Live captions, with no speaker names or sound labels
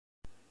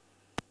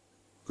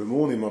Good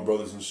morning, my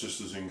brothers and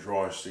sisters in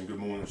Christ, and good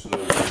morning to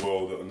those in the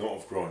world that are not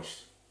of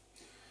Christ.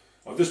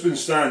 I've just been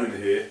standing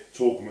here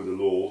talking with the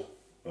Lord,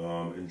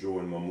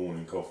 enjoying my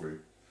morning coffee,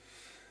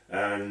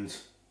 and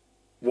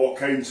what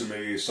came to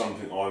me is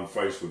something I'm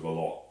faced with a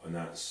lot, and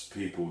that's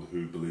people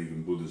who believe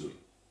in Buddhism.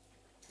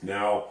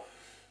 Now,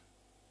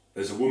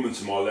 there's a woman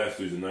to my left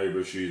who's a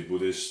neighbour, she's a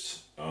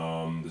Buddhist.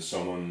 There's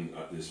someone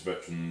at this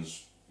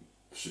veterans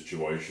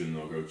situation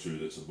I go to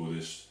that's a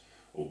Buddhist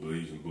or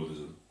believes in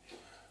Buddhism.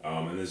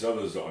 And there's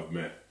others that I've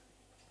met.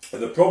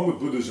 And the problem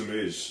with Buddhism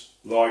is,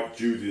 like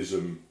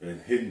Judaism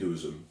and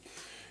Hinduism,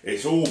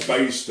 it's all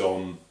based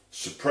on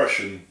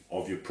suppression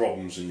of your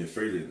problems and your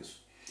feelings.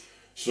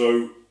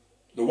 So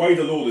the way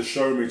the Lord has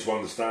shown me to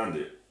understand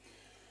it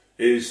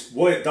is,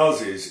 what it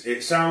does is,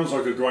 it sounds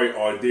like a great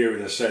idea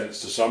in a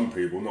sense to some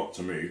people, not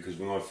to me, because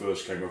when I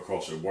first came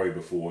across it way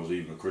before I was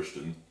even a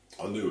Christian,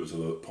 I knew it was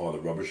a pile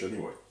of rubbish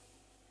anyway.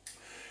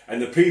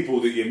 And the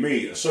people that you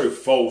meet are so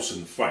false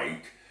and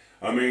fake.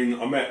 I mean,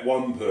 I met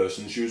one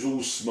person, she was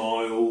all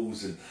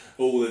smiles and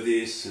all of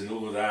this and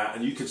all of that,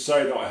 and you could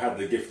say that I had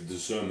the gift of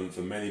discernment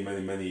for many,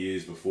 many, many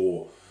years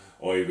before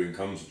I even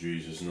come to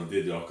Jesus, and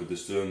I could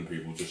discern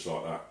people just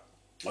like that.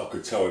 I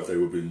could tell if they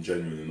were being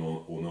genuine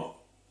or not.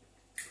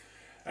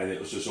 And it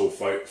was just all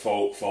fake,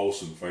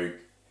 false and fake.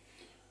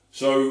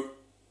 So,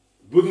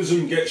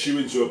 Buddhism gets you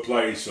into a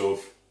place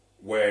of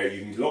where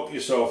you can lock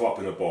yourself up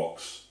in a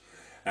box,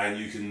 and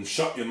you can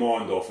shut your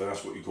mind off, and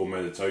that's what you call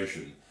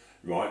meditation.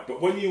 Right, but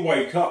when you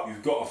wake up,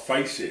 you've got to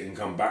face it and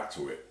come back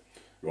to it,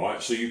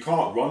 right? So you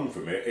can't run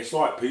from it. It's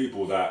like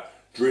people that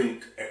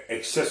drink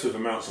excessive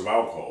amounts of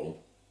alcohol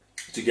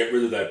to get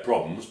rid of their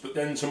problems, but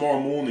then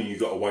tomorrow morning you've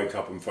got to wake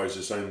up and face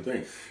the same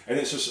thing. And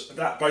it's just,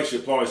 that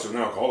basically applies to an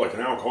alcoholic.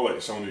 An alcoholic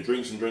is someone who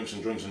drinks and drinks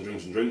and drinks and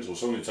drinks and drinks, or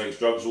someone who takes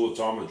drugs all the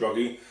time, a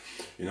druggie,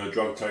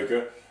 drug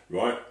taker,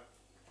 right?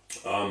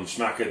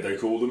 Smackhead they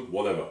call them,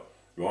 whatever.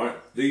 Right?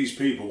 These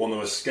people want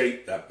to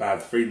escape that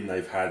bad feeling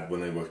they've had when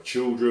they were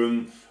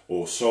children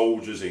or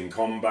soldiers in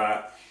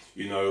combat,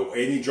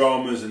 any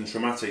dramas and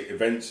traumatic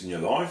events in your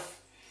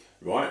life,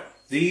 right?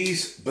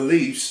 These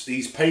beliefs,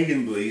 these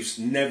pagan beliefs,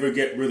 never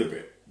get rid of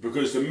it,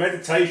 because the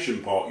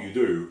meditation part you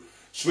do,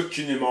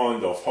 switching your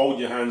mind off, hold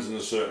your hands in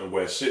a certain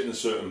way, sit in a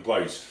certain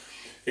place,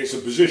 it's a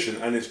position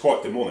and it's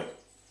quite demonic.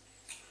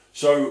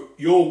 So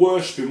you're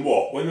worshipping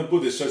what? When the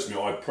Buddhist says to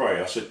me, I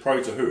pray, I said,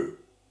 pray to who?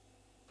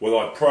 Well,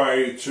 I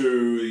pray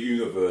to the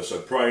universe, I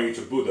pray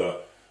to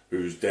Buddha,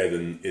 who's dead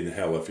and in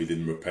hell if he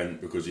didn't repent,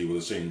 because he would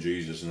have seen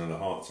Jesus and had a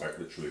heart attack,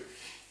 literally.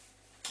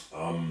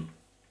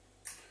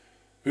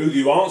 Who do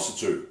you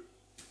answer to?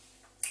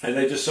 And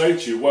they just say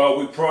to you, well,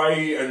 we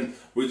pray and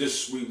we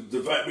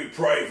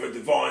pray for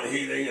divine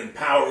healing and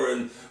power,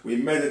 and we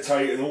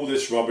meditate and all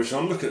this rubbish.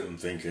 And I'm looking at them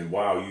thinking,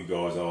 wow, you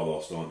guys are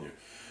lost, aren't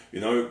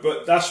you?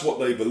 But that's what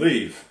they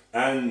believe.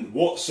 And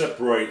what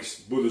separates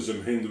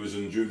Buddhism,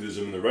 Hinduism,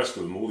 Judaism and the rest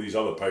of them, all these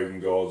other pagan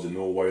gods in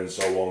Norway and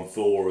so on,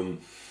 Thor and,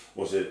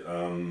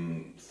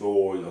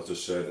 Thor, I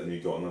just said, and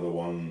you've got another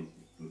one,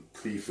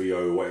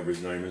 Clefio, whatever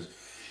his name is,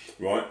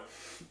 right?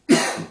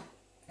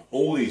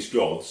 All these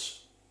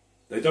gods,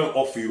 they don't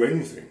offer you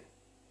anything.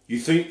 You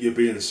think you're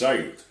being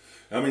saved.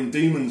 I mean,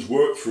 demons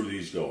work through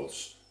these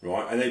gods,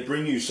 right? And they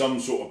bring you some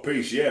sort of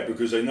peace, yeah,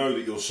 because they know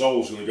that your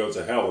soul's going to go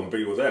to hell and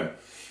be with them,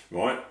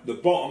 right? The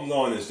bottom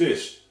line is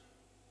this.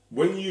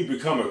 When you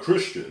become a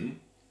Christian,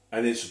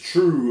 and it's a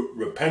true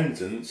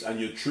repentance, and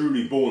you're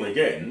truly born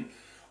again,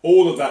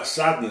 all of that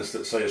sadness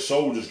that, say, a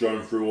soldier's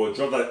going through, or a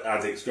drug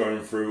addict's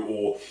going through,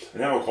 or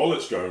an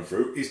alcoholic's going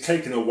through, is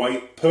taken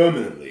away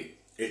permanently.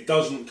 It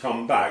doesn't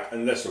come back,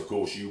 unless, of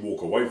course, you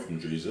walk away from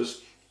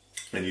Jesus,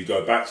 and you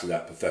go back to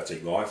that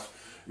pathetic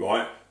life,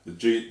 right?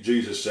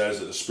 Jesus says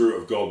that the Spirit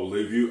of God will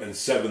leave you, and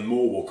 7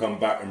 more will come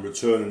back and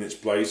return in its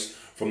place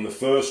from the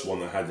first one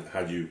that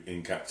had you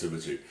in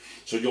captivity.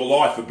 So your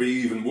life would be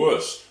even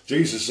worse.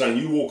 Jesus is saying,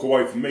 you walk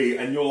away from me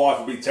and your life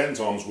will be 10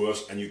 times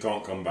worse, and you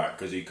can't come back,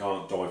 because he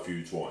can't die for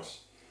you twice.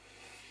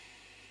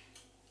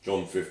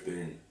 John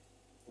 15.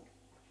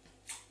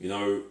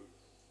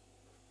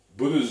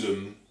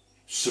 Buddhism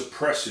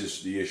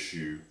suppresses the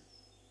issue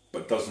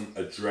but doesn't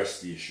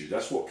address the issue.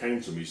 That's what came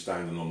to me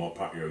standing on my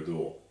patio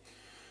door.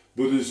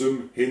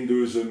 Buddhism,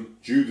 Hinduism,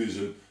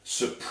 Judaism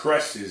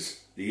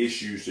suppresses the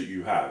issues that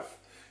you have.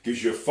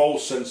 Gives you a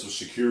false sense of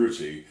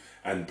security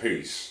and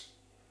peace.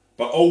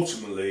 But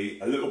ultimately,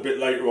 a little bit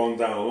later on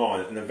down the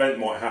line, an event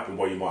might happen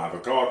where you might have a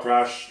car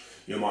crash,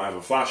 you might have a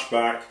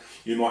flashback,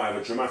 you might have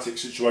a dramatic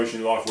situation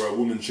in life where a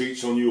woman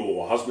cheats on you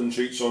or a husband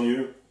cheats on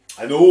you,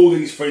 and all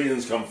these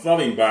feelings come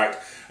flooding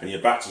back and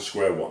you're back to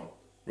square one,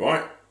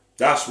 right?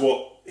 That's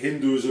what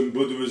Hinduism,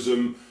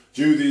 Buddhism,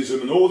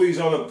 Judaism and all these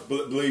other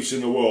beliefs in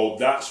the world,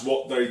 that's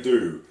what they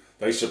do.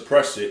 They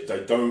suppress it,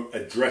 they don't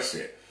address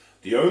it.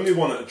 The only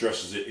one that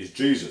addresses it is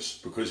Jesus,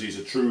 because he's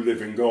a true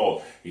living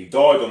God. He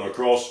died on a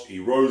cross, he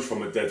rose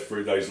from the dead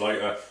 3 days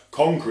later,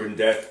 conquering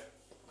death,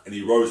 and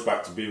he rose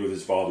back to be with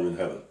his Father in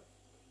heaven.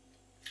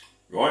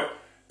 Right?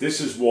 This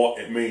is what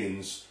it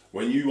means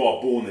when you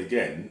are born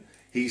again.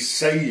 He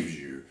saves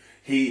you.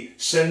 He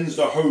sends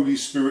the Holy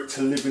Spirit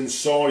to live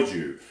inside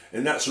you.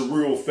 And that's a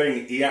real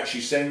thing. He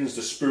actually sends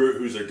the Spirit,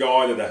 who's a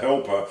guide and a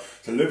helper,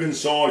 to live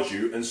inside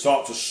you and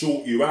start to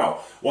sort you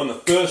out. One of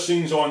the first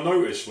things I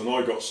noticed when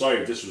I got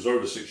saved, this was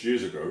over 6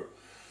 years ago,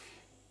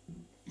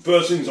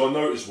 first things I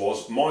noticed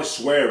was my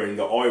swearing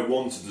that I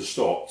wanted to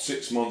stop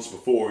 6 months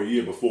before, a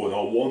year before, and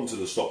I wanted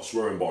to stop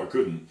swearing but I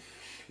couldn't,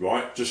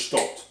 right, just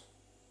stopped.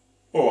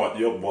 Alright,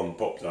 the odd one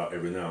popped out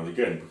every now and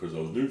again because I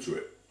was new to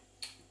it.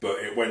 But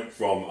it went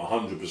from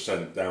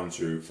 100% down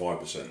to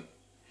 5%.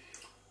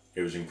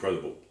 It was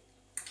incredible.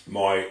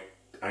 My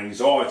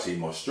anxiety,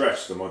 my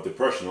stress and my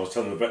depression, I was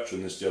telling a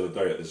veteran this the other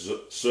day at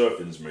the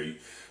surfing's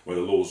meet, where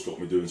the Lord's got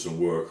me doing some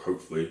work,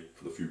 hopefully,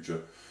 for the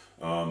future.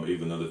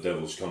 Even though the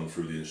devil's come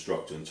through the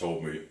instructor and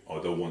told me, I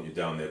don't want you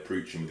down there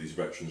preaching with these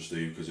veterans,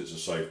 Steve, because it's a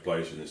safe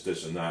place and it's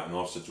this and that. And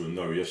I said to him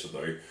no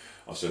yesterday.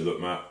 I said, look,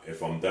 Matt,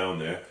 if I'm down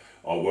there,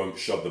 I won't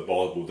shove the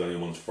Bible down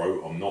anyone's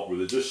throat. I'm not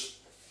religious.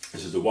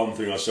 This is the one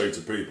thing I say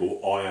to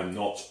people, I am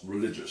not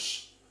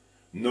religious.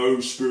 No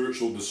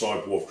spiritual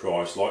disciple of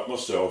Christ, like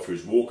myself,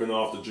 who's walking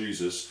after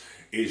Jesus,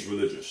 is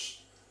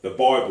religious. The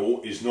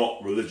Bible is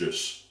not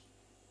religious.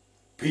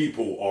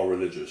 People are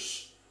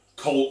religious.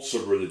 Cults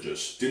are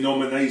religious.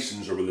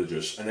 Denominations are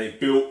religious. And they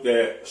built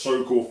their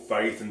so-called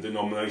faith and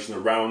denomination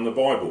around the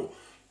Bible.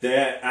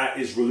 That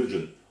is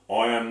religion.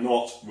 I am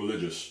not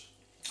religious.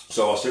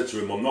 So I said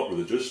to him, I'm not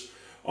religious.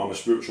 I'm a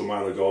spiritual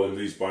man of God who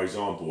leads by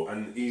example.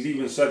 And he's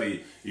even said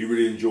he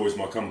really enjoys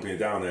my company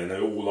down there, and they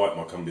all like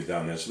my company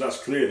down there. So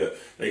that's clear that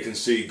they can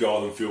see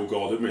God and feel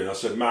God in me. And I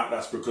said, Matt,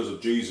 that's because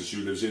of Jesus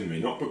who lives in me.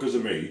 Not because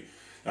of me,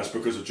 that's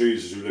because of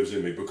Jesus who lives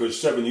in me. Because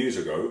 7 years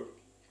ago,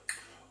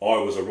 I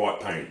was a right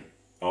pain.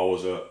 I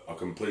was a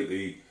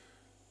completely,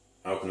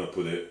 how can I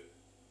put it,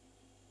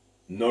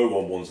 no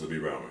one wanted to be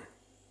around me.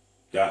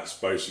 That's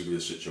basically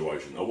the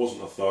situation. I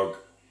wasn't a thug.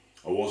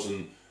 I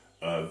wasn't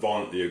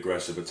violently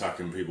aggressive,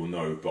 attacking people,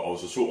 no, but I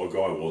was the sort of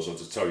guy I had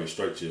to tell you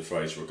straight to your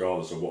face,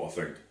 regardless of what I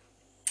think,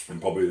 and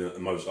probably the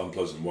most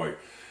unpleasant way.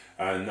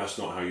 And that's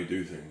not how you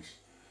do things.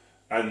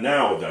 And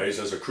nowadays,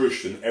 as a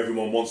Christian,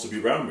 everyone wants to be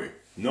around me.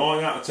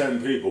 9 out of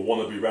 10 people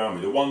want to be around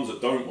me. The ones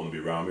that don't want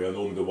to be around me are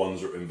normally the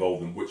ones that are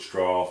involved in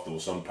witchcraft or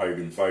some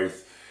pagan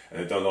faith,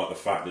 and they don't like the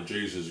fact that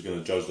Jesus is going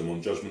to judge them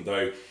on Judgment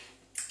Day.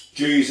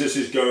 Jesus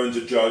is going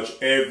to judge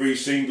every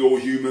single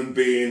human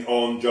being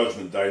on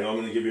Judgment Day. And I'm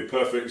going to give you a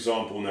perfect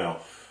example now.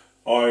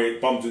 I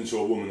bumped into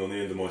a woman on the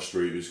end of my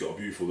street who's got a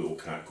beautiful little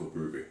cat called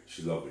Ruby.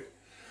 She's lovely.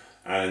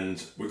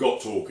 And we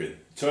got talking.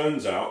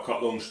 Turns out,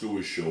 cut long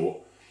story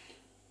short,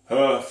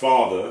 her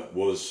father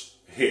was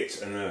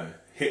hit in a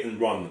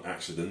hit-and-run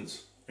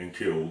accident and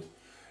killed.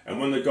 And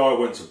when the guy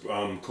went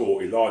to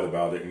court, he lied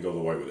about it and got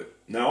away with it.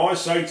 Now, I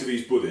say to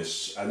these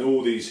Buddhists and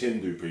all these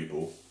Hindu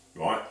people,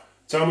 right,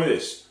 tell me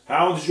this,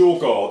 how does your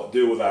God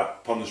deal with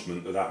that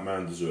punishment that that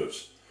man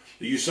deserves?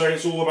 You say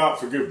it's all about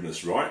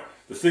forgiveness, right?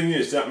 The thing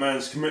is, that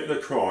man's committed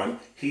a crime,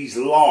 he's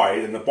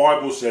lied, and the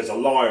Bible says a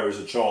liar is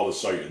a child of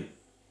Satan,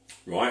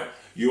 right?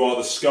 You are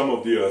the scum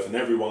of the earth, and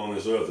everyone on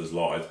this earth has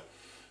lied,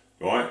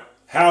 right?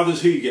 How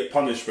does he get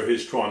punished for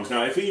his crimes?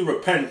 Now, if he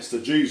repents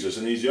to Jesus,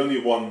 and he's the only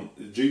one,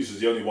 Jesus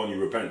is the only one you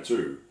repent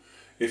to,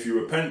 if you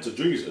repent to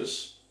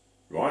Jesus,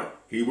 right,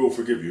 he will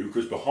forgive you,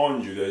 because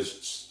behind you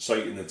there's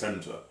Satan the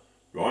tempter,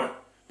 right?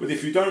 But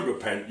if you don't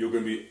repent, you're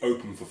going to be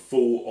open for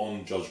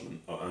full-on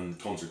judgment and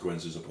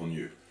consequences upon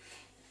you.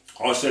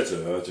 I said to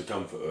her, to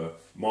comfort her,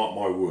 mark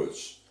my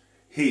words,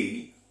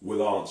 he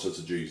will answer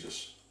to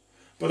Jesus.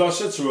 But I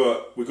said to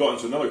her, we got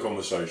into another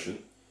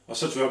conversation, I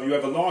said to her, have you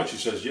ever lied? She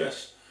says,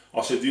 yes.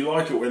 I said, do you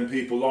like it when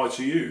people lie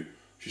to you?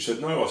 She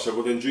said, no. I said,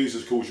 well then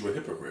Jesus calls you a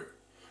hypocrite.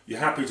 You're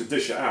happy to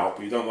dish it out,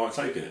 but you don't like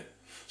taking it.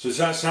 So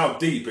that's how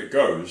deep it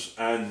goes.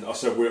 And I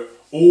said,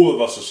 all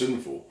of us are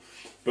sinful.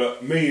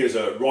 But me as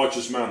a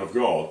righteous man of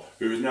God,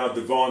 who is now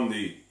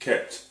divinely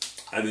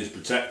kept and is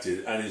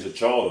protected and is a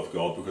child of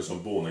God because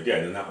I'm born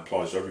again, and that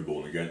applies to every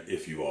born again,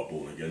 if you are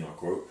born again, I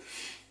quote,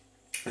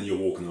 and you're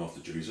walking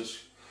after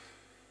Jesus.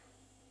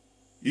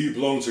 You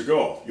belong to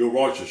God. You're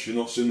righteous. You're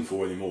not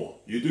sinful anymore.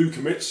 You do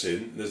commit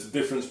sin. There's a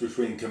difference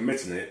between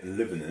committing it and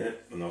living in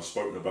it, and I've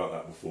spoken about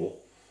that before.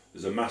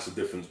 There's a massive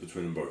difference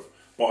between them both.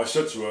 But I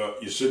said to her,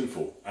 you're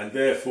sinful, and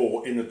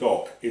therefore in the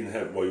dock, in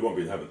heaven, well, you won't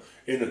be in heaven,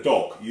 in the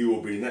dock, you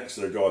will be next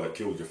to the guy that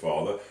killed your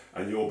father,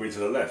 and you'll be to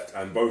the left,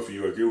 and both of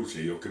you are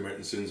guilty of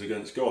committing sins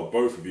against God.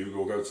 Both of you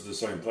will go to the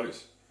same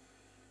place.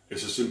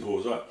 It's as simple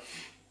as that.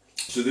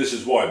 So this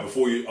is why,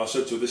 I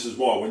said to her, this is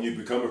why when you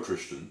become a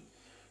Christian,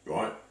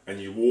 right, and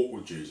you walk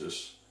with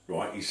Jesus,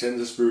 right, he sends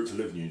a spirit to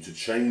live in you, to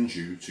change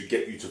you, to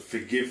get you to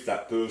forgive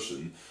that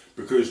person,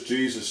 because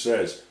Jesus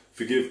says,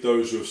 forgive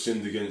those who have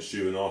sinned against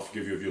you and I'll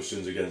forgive you of your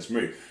sins against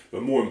me.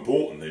 But more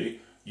importantly,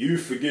 you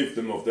forgive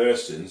them of their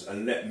sins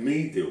and let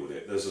me deal with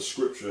it. There's a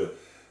scripture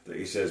that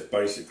he says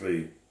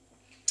basically,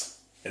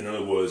 in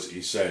other words,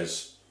 he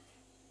says,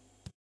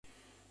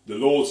 the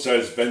Lord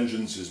says,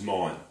 vengeance is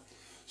mine.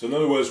 So in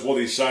other words,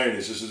 what he's saying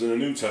is, this is in the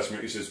New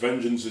Testament, he says,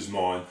 vengeance is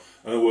mine.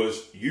 In other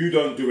words, you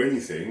don't do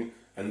anything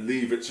and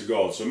leave it to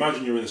God. So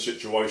imagine you're in a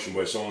situation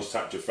where someone's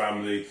attacked your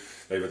family,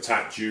 they've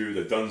attacked you,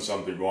 they've done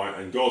something right,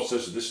 and God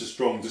says, this is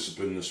strong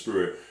discipline in the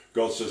spirit.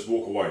 God says,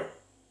 walk away.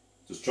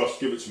 Just trust,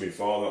 give it to me,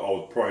 Father. I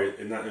would pray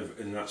in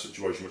that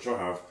situation, which I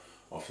have.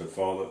 I've said,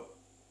 Father,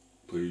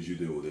 please you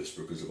deal with this,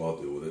 because if I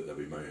deal with it,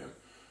 there'll be mayhem.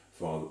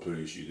 Father,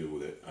 please you deal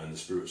with it. And the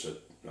Spirit said,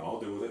 no, I'll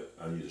deal with it,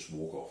 and you just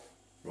walk off.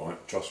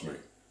 Right? Trust me,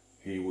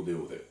 He will deal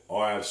with it.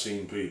 I have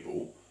seen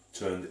people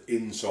turned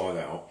inside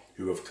out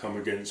who have come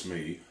against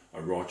me,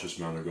 a righteous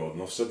man of God.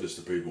 And I've said this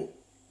to people,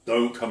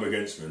 don't come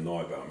against me and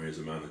lie about me as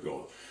a man of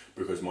God,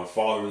 because my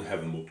Father in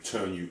heaven will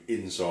turn you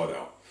inside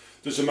out.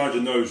 Just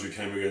imagine those who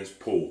came against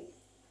Paul,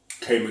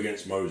 came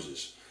against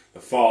Moses. The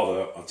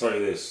Father, I'll tell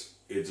you this,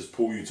 he'll just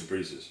pull you to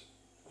pieces.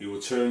 He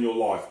will turn your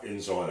life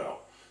inside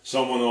out.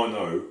 Someone I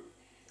know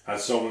had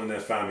someone in their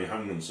family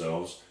hang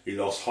themselves. He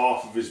lost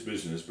half of his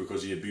business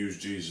because he abused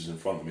Jesus in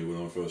front of me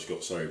when I first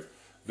got saved.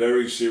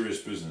 Very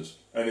serious business.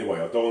 Anyway,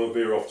 I don't want to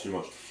veer off too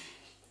much.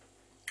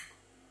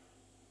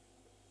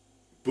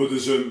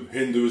 Buddhism,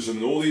 Hinduism,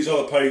 and all these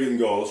other pagan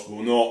gods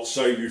will not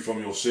save you from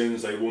your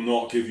sins. They will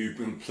not give you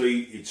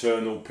complete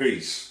eternal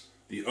peace.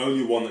 The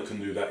only one that can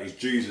do that is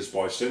Jesus,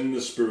 by sending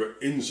the Spirit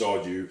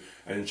inside you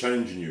and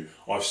changing you.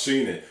 I've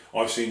seen it.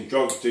 I've seen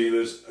drug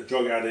dealers,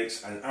 drug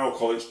addicts and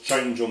alcoholics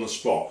change on the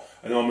spot.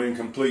 And I mean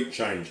complete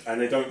change. And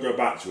they don't go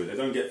back to it. They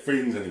don't get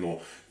feelings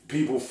anymore.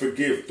 People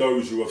forgive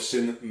those who have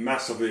sinned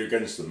massively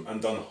against them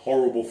and done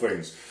horrible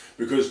things.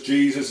 Because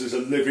Jesus is a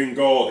living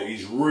God.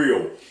 He's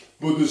real.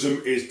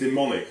 Buddhism is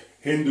demonic.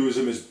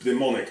 Hinduism is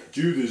demonic.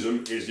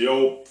 Judaism is the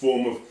old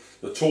form of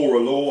the Torah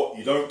law.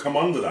 You don't come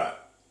under that.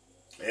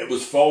 It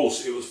was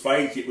false, it was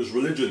fake, it was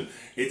religion.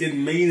 It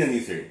didn't mean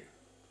anything.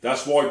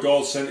 That's why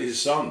God sent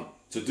His Son,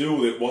 to deal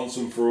with it once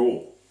and for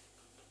all.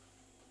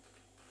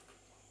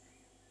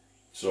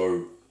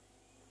 So,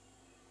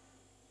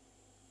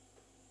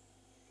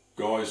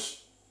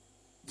 guys,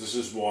 this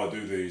is why I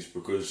do these,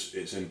 because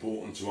it's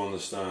important to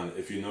understand,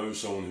 if you know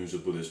someone who's a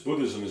Buddhist.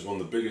 Buddhism is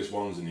one of the biggest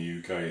ones in the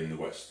UK and in the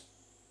West.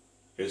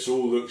 It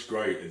all looks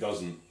great, it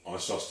doesn't. I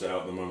sussed it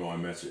out the moment I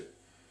met it.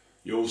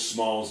 You all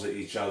smiles at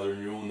each other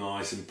and you're all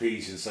nice and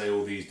peace and say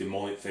all these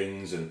demonic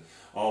things and,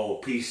 oh,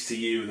 peace to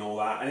you and all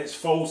that. And it's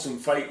false and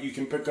fake. You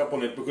can pick up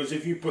on it, because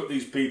if you put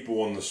these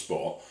people on the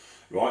spot,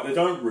 right, they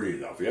don't really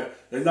love you.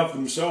 They love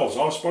themselves.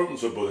 I've spoken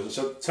to a Buddhist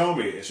and said, tell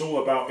me, it's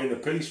all about inner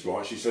peace,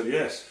 right? She said,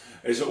 yes.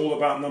 Is it all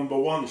about number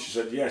one? She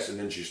said, yes. And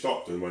then she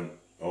stopped and went,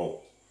 oh,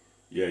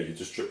 yeah, you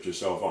just tripped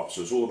yourself up.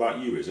 So it's all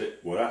about you, is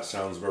it? Well, that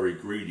sounds very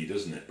greedy,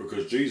 doesn't it?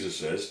 Because Jesus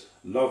says,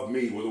 love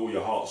me with all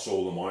your heart,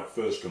 soul and might,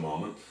 first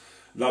commandment.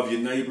 Love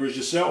your neighbour as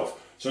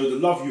yourself. So the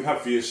love you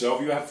have for yourself,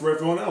 you have for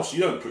everyone else.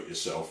 You don't put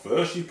yourself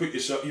first. You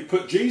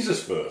put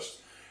Jesus first,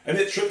 and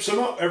it trips them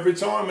up every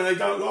time, and they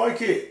don't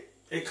like it.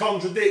 It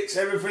contradicts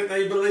everything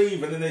they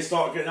believe, and then they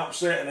start getting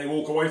upset and they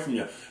walk away from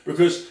you,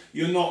 because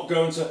you're not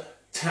going to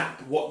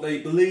tap what they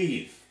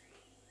believe.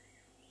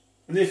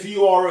 And if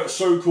you are a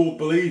so-called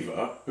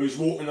believer who's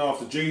walking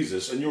after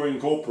Jesus and you're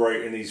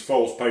incorporating these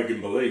false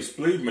pagan beliefs,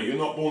 believe me, you're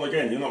not born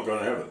again. You're not going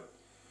to heaven,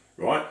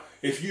 right?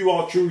 If you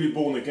are truly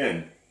born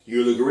again,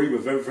 you'll agree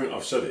with everything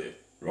I've said here,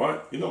 right?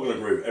 You're not going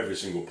to agree with every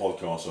single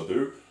podcast I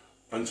do.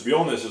 And to be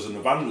honest, as an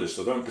evangelist,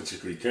 I don't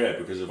particularly care,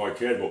 because if I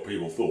cared what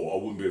people thought,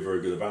 I wouldn't be a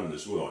very good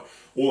evangelist, would I?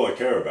 All I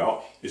care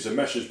about is the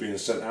message being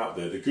sent out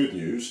there, the good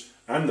news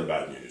and the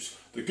bad news.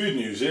 The good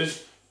news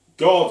is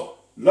God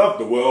loved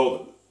the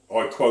world,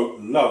 I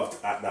quote,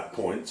 loved at that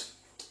point.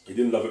 He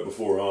didn't love it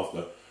before or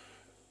after.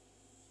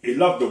 He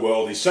loved the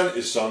world, He sent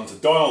His Son to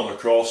die on the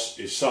cross.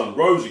 His Son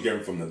rose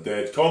again from the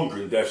dead,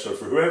 conquering death, so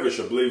for whoever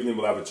shall believe in Him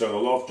will have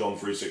eternal life, John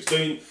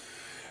 3:16.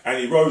 And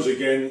He rose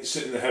again,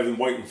 sitting in heaven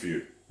waiting for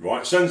you,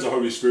 right? Sends the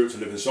Holy Spirit to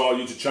live inside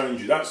you, to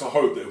change you. That's the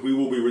hope, that we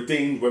will be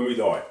redeemed when we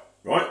die,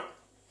 right?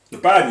 The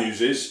bad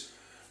news is,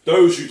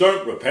 those who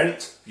don't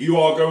repent, you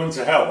are going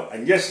to hell.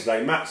 And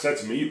yesterday, Matt said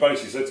to me, you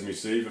basically said to me,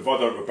 Steve, if I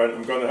don't repent,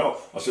 I'm going to hell.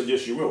 I said,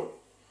 yes, you will.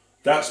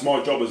 That's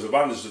my job as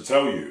evangelist, to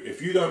tell you,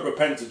 if you don't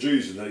repent to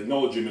Jesus and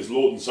acknowledge Him as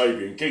Lord and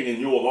Saviour and King in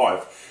your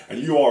life, and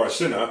you are a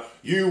sinner,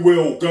 you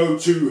will go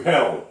to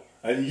hell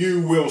and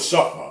you will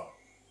suffer.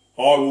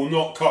 I will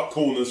not cut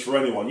corners for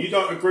anyone. You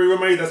don't agree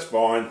with me, that's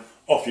fine,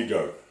 off you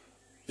go.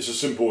 It's as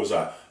simple as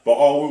that. But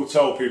I will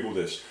tell people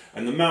this,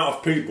 and the amount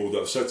of people that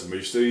have said to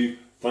me, Steve,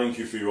 thank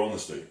you for your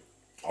honesty.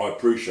 I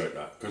appreciate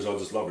that, because I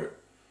just love it.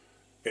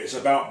 It's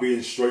about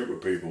being straight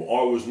with people.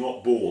 I was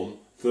not born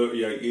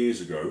 38 years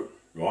ago,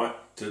 right,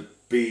 to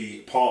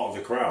be part of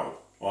the crowd.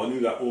 I knew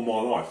that all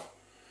my life.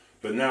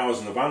 But now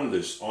as an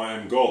evangelist, I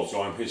am God's,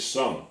 I am His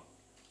Son.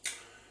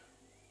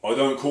 I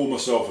don't call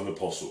myself an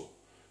apostle.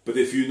 But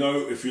if you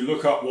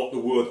look up what the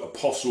word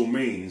apostle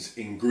means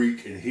in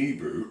Greek and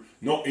Hebrew,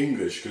 not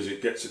English, because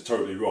it gets it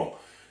totally wrong,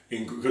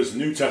 because the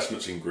New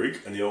Testament's in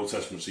Greek and the Old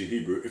Testament's in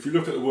Hebrew, if you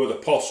look at the word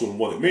apostle and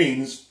what it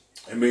means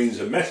a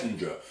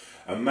messenger,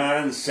 a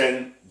man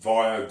sent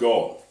via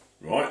God,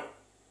 right?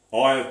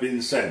 I have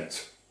been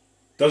sent.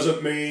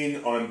 Doesn't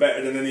mean I'm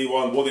better than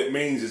anyone. What it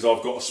means is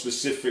I've got a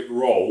specific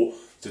role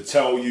to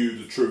tell you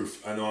the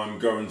truth, and I'm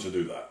going to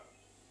do that.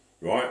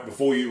 right?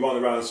 Before you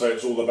run around and say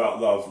it's all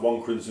about love,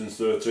 1 Corinthians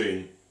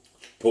 13,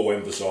 Paul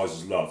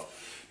emphasises love.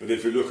 But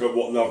if you look at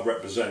what love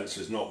represents,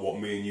 it's not what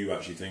me and you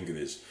actually think it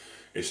is.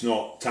 It's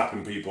not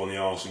tapping people on the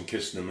arse and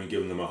kissing them and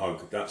giving them a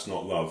hug. That's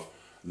not love.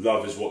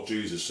 Love is what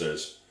Jesus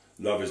says.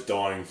 Love is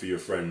dying for your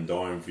friend,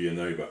 dying for your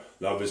neighbour.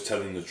 Love is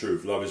telling the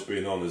truth. Love is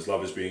being honest.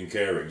 Love is being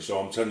caring. So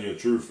I'm telling you the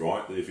truth,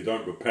 right? That if you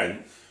don't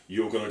repent,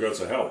 you're going to go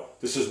to hell.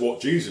 This is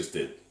what Jesus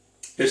did.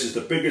 This is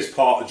the biggest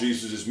part of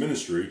Jesus'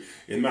 ministry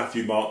in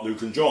Matthew, Mark,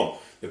 Luke and John.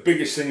 The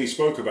biggest thing he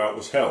spoke about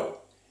was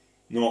hell,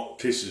 not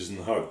kisses and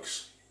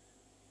hugs.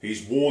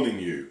 He's warning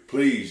you,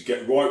 please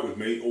get right with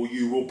me or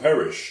you will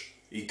perish.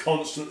 He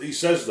constantly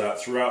says that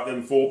throughout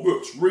them 4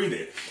 books. Read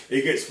it.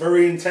 It gets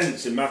very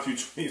intense in Matthew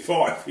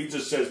 25. He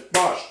just says,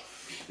 "Bush."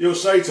 He'll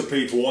say to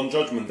people on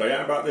Judgment Day,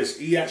 how about this?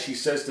 He actually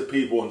says to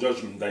people on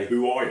Judgment Day,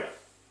 "Who are you?"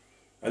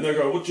 And they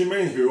go, "What do you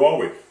mean, who are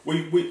we?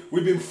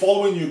 We've been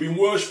following you, we've been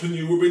worshipping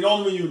you, we've been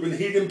honouring you, we've been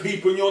healing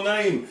people in your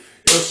name."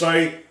 He'll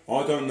say,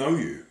 "I don't know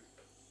you."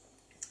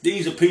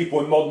 These are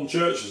people in modern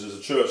churches. There's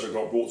a church that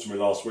got brought to me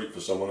last week for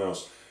someone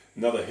else.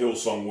 Another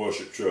Hillsong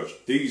worship church.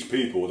 These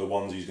people are the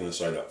ones he's going to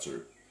say that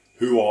to.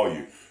 Who are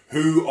you?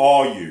 Who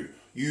are you?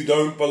 You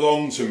don't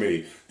belong to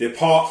me.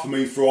 Depart from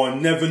me, for I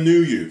never knew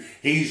you.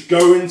 He's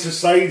going to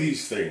say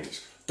these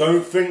things.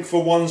 Don't think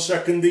for 1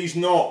 second he's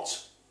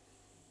not.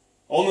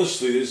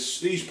 Honestly, there's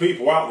these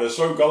people out there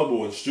so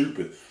gullible and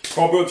stupid.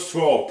 Proverbs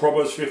 12,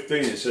 Proverbs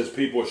 15, it says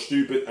people are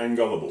stupid and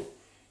gullible.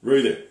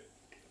 Read it.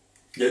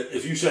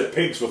 If you said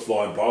pigs were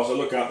flying past, I'd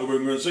look out the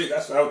window and see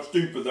that's how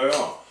stupid they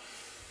are.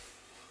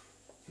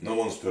 No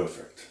one's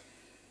perfect.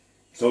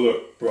 So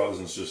look, brothers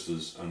and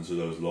sisters, and to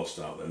those lost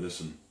out there,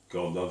 listen,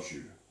 God loves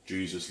you.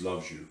 Jesus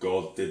loves you.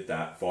 God did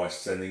that by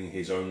sending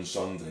his own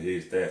son to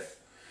his death.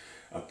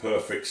 A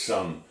perfect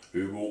son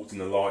who walked in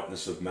the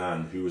likeness of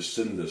man, who was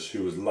sinless,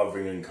 who was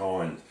loving and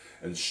kind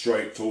and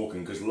straight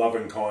talking. Because love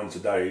and kind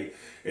today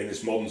in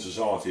this modern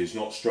society is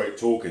not straight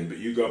talking. But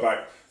you go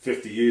back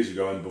 50 years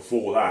ago and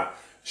before that,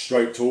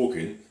 straight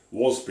talking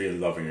was being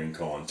loving and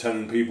kind,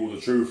 telling people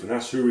the truth, and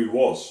that's who he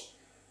was.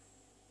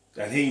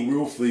 And he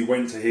willfully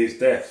went to his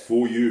death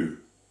for you.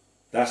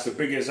 That's the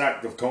biggest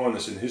act of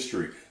kindness in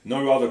history.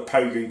 No other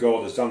pagan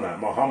god has done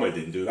that. Muhammad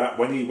didn't do that.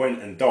 When he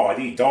went and died,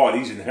 he died.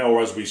 He's in hell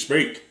as we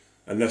speak,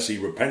 unless he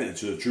repented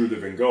to the true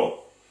living God.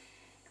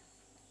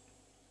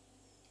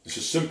 It's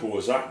as simple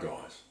as that,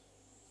 guys.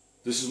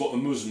 This is what the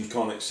Muslims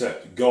can't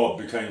accept. God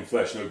became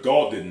flesh. No,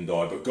 God didn't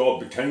die, but God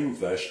became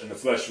flesh, and the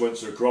flesh went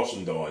to the cross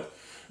and died.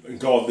 And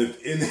God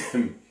lived in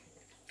him,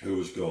 who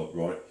was God,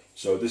 right?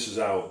 So this is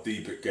how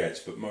deep it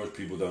gets, but most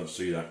people don't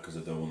see that because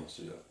they don't want to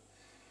see that.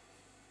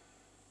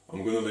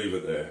 I'm going to leave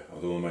it there. I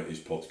don't want to make these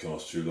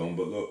podcasts too long,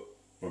 but look,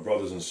 my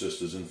brothers and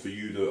sisters, and for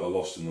you that are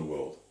lost in the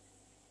world,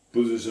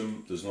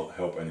 Buddhism does not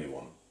help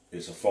anyone.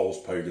 It's a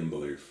false pagan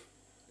belief.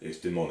 It's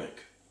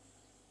demonic.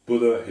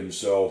 Buddha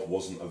himself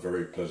wasn't a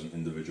very pleasant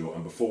individual,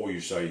 and before you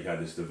say he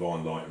had this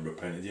divine light and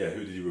repented, yeah,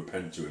 who did he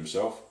repent to?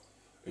 Himself?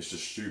 It's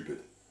just stupid.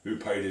 Who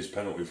paid his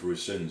penalty for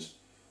his sins?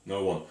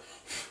 No one.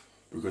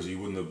 Because he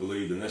wouldn't have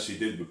believed unless he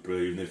did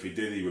believe, and if he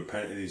did, he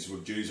repented. He's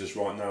with Jesus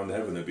right now in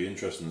heaven. It'd be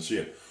interesting to see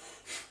him.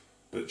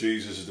 But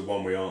Jesus is the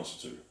one we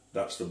answer to.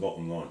 That's the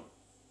bottom line.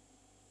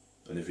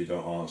 And if you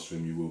don't answer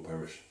him, you will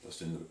perish. That's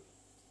the end of it.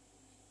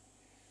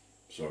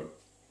 So,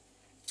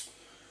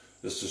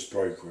 let's just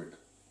pray quick.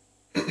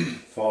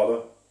 Father,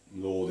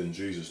 Lord, in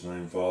Jesus'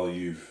 name, Father,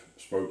 you've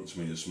spoken to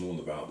me this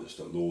morning about this,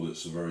 that, Lord,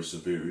 it's a very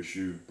severe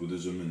issue,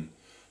 Buddhism, and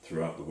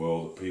throughout the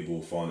world, that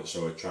people find it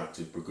so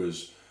attractive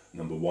because,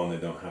 number one, they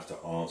don't have to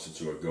answer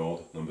to a God.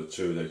 Number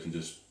two, they can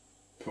just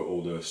put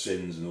all their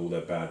sins and all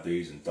their bad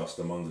deeds and dust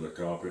them under the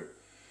carpet,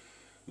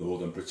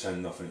 Lord, and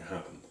pretend nothing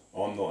happened.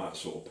 I'm not that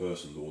sort of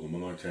person, Lord, and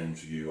when I came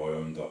to you, I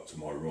owned up to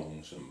my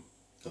wrongs and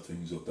the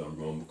things I've done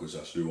wrong, because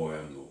that's who I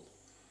am, Lord.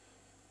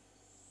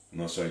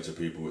 And I say to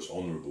people, it's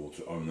honourable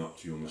to own up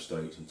to your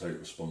mistakes and take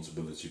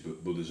responsibility,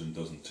 but Buddhism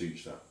doesn't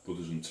teach that.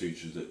 Buddhism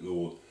teaches that,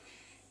 Lord,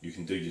 you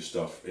can dig your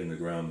stuff in the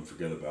ground and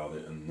forget about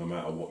it, and no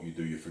matter what you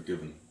do, you're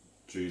forgiven.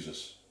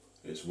 Jesus,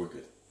 it's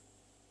wicked.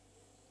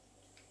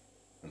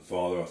 And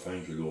Father, I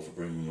thank you, Lord, for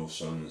bringing your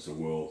Son into the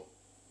world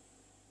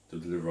to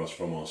deliver us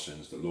from our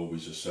sins. That, Lord, we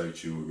just say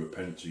to you, we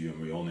repent to you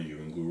and we honour you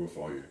and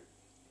glorify you.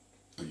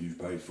 That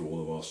you've paid for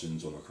all of our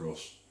sins on the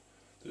cross.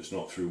 That it's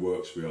not through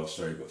works we are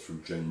saved, but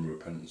through genuine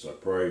repentance. I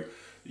pray that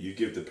you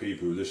give the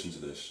people who listen to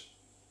this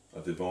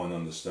a divine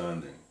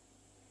understanding.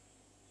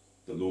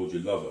 That, Lord, you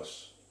love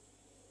us.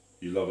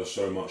 You love us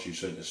so much you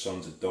sent your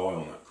Son to die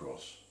on that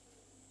cross.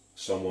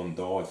 Someone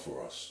died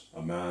for us,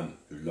 a man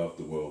who loved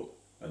the world,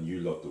 and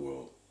you loved the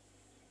world.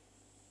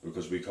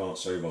 Because we can't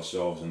save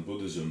ourselves, and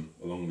Buddhism,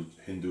 along with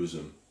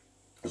Hinduism,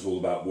 is all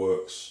about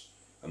works.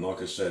 And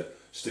like I said,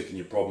 sticking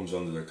your problems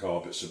under the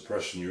carpet,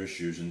 suppressing your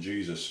issues. And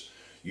Jesus,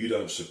 you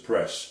don't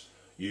suppress,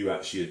 you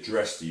actually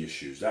address the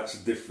issues. That's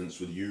the difference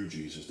with you,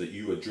 Jesus, that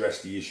you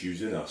address the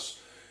issues in us,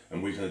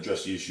 and we can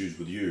address the issues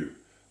with you.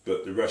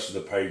 But the rest of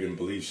the pagan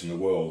beliefs in the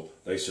world,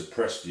 they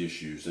suppress the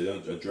issues. They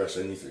don't address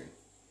anything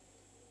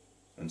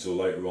until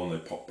later on they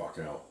pop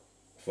back out.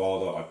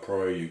 Father, I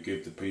pray you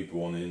give the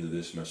people on the end of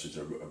this message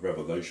a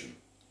revelation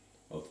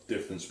of the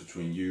difference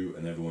between you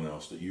and everyone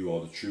else, that you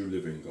are the true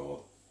living God,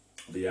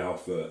 the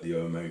Alpha, the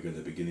Omega,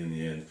 the beginning and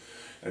the end,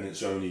 and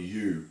it's only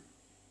you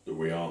that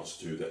we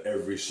answer to, that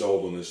every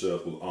soul on this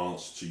earth will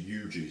answer to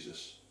you,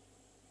 Jesus,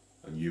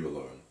 and you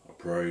alone. I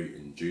pray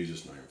in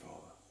Jesus' name,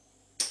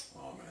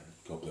 Father. Amen.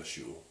 God bless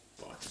you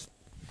all. Bye.